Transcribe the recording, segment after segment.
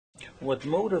What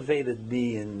motivated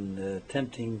me in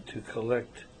attempting to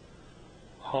collect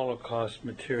Holocaust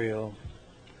material,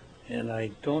 and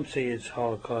I don't say it's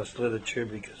Holocaust literature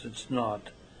because it's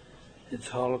not, it's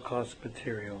Holocaust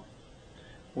material,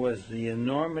 was the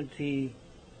enormity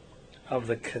of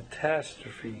the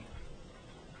catastrophe.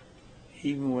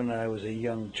 Even when I was a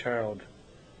young child,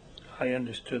 I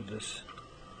understood this.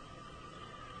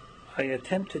 I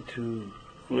attempted to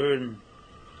learn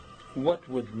what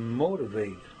would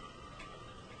motivate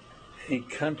a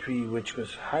country which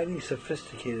was highly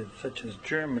sophisticated, such as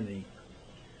Germany,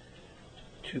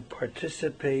 to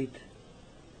participate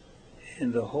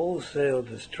in the wholesale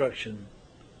destruction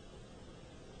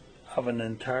of an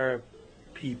entire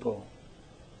people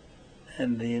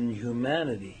and the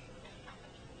inhumanity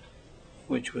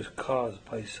which was caused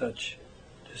by such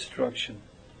destruction.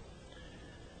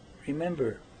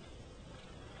 Remember,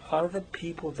 out of the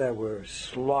people that were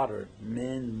slaughtered,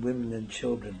 men, women, and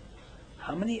children,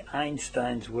 how many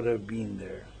Einsteins would have been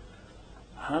there?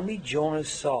 How many Jonas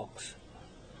Salks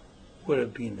would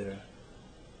have been there?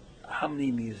 How many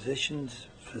musicians,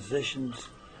 physicians,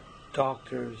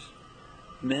 doctors,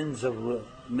 men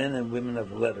and women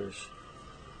of letters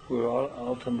were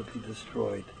ultimately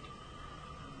destroyed?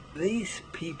 These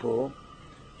people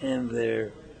and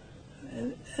their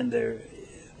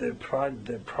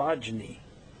progeny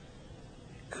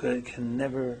can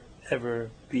never ever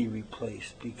be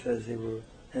replaced because they were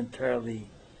entirely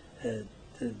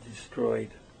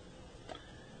destroyed.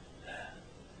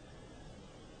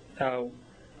 Now,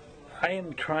 I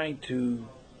am trying to,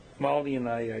 Molly and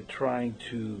I are trying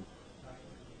to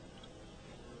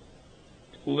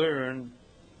learn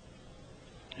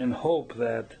and hope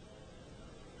that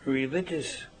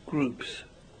religious groups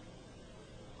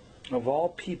of all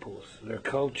peoples, their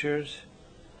cultures,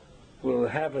 will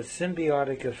have a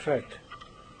symbiotic effect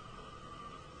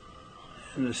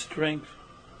in the strength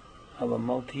of a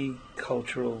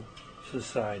multicultural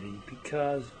society,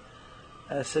 because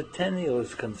as Centennial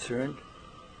is concerned,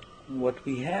 what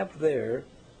we have there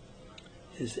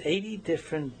is 80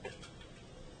 different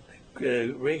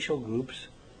racial groups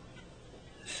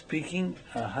speaking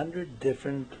 100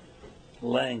 different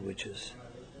languages.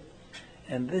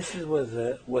 And this was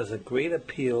a great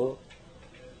appeal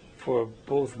for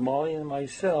both Molly and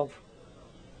myself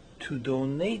to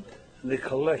donate the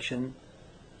collection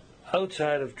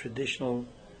outside of traditional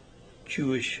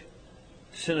Jewish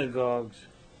synagogues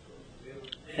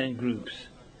and groups.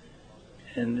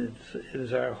 And it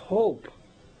is our hope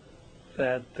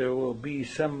that there will be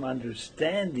some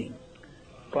understanding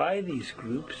by these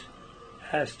groups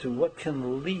as to what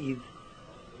can lead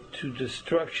to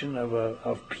destruction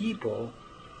of people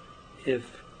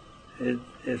if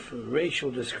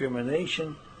racial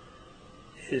discrimination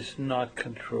is not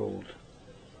controlled.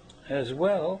 As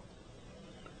well,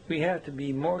 we have to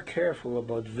be more careful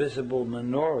about visible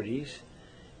minorities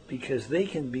because they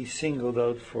can be singled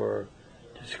out for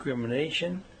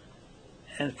discrimination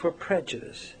and for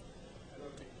prejudice.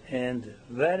 And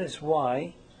that is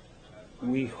why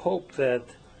we hope that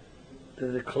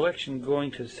the collection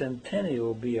going to Centennial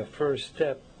will be a first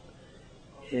step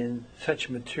in such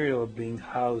material being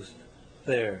housed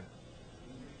there.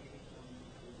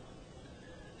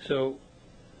 So,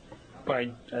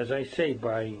 as I say,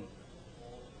 by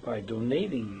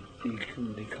donating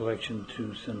the collection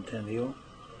to Centennial,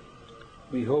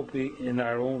 we hope in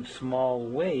our own small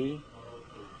way,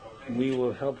 we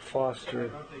will help foster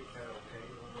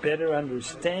better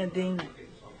understanding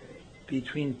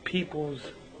between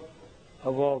peoples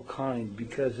of all kind,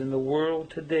 because in the world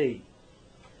today,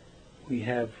 we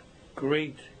have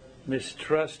great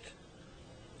mistrust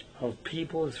of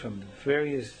peoples from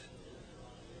various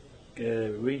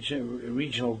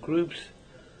regional groups,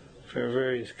 for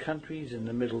various countries in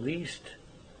the Middle East,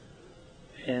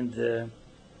 and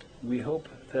we hope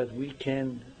that we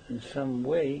can in some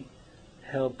way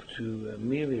help to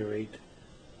ameliorate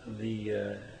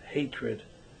the hatred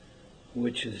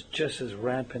which is just as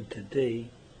rampant today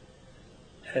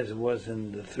as it was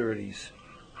in the 30s.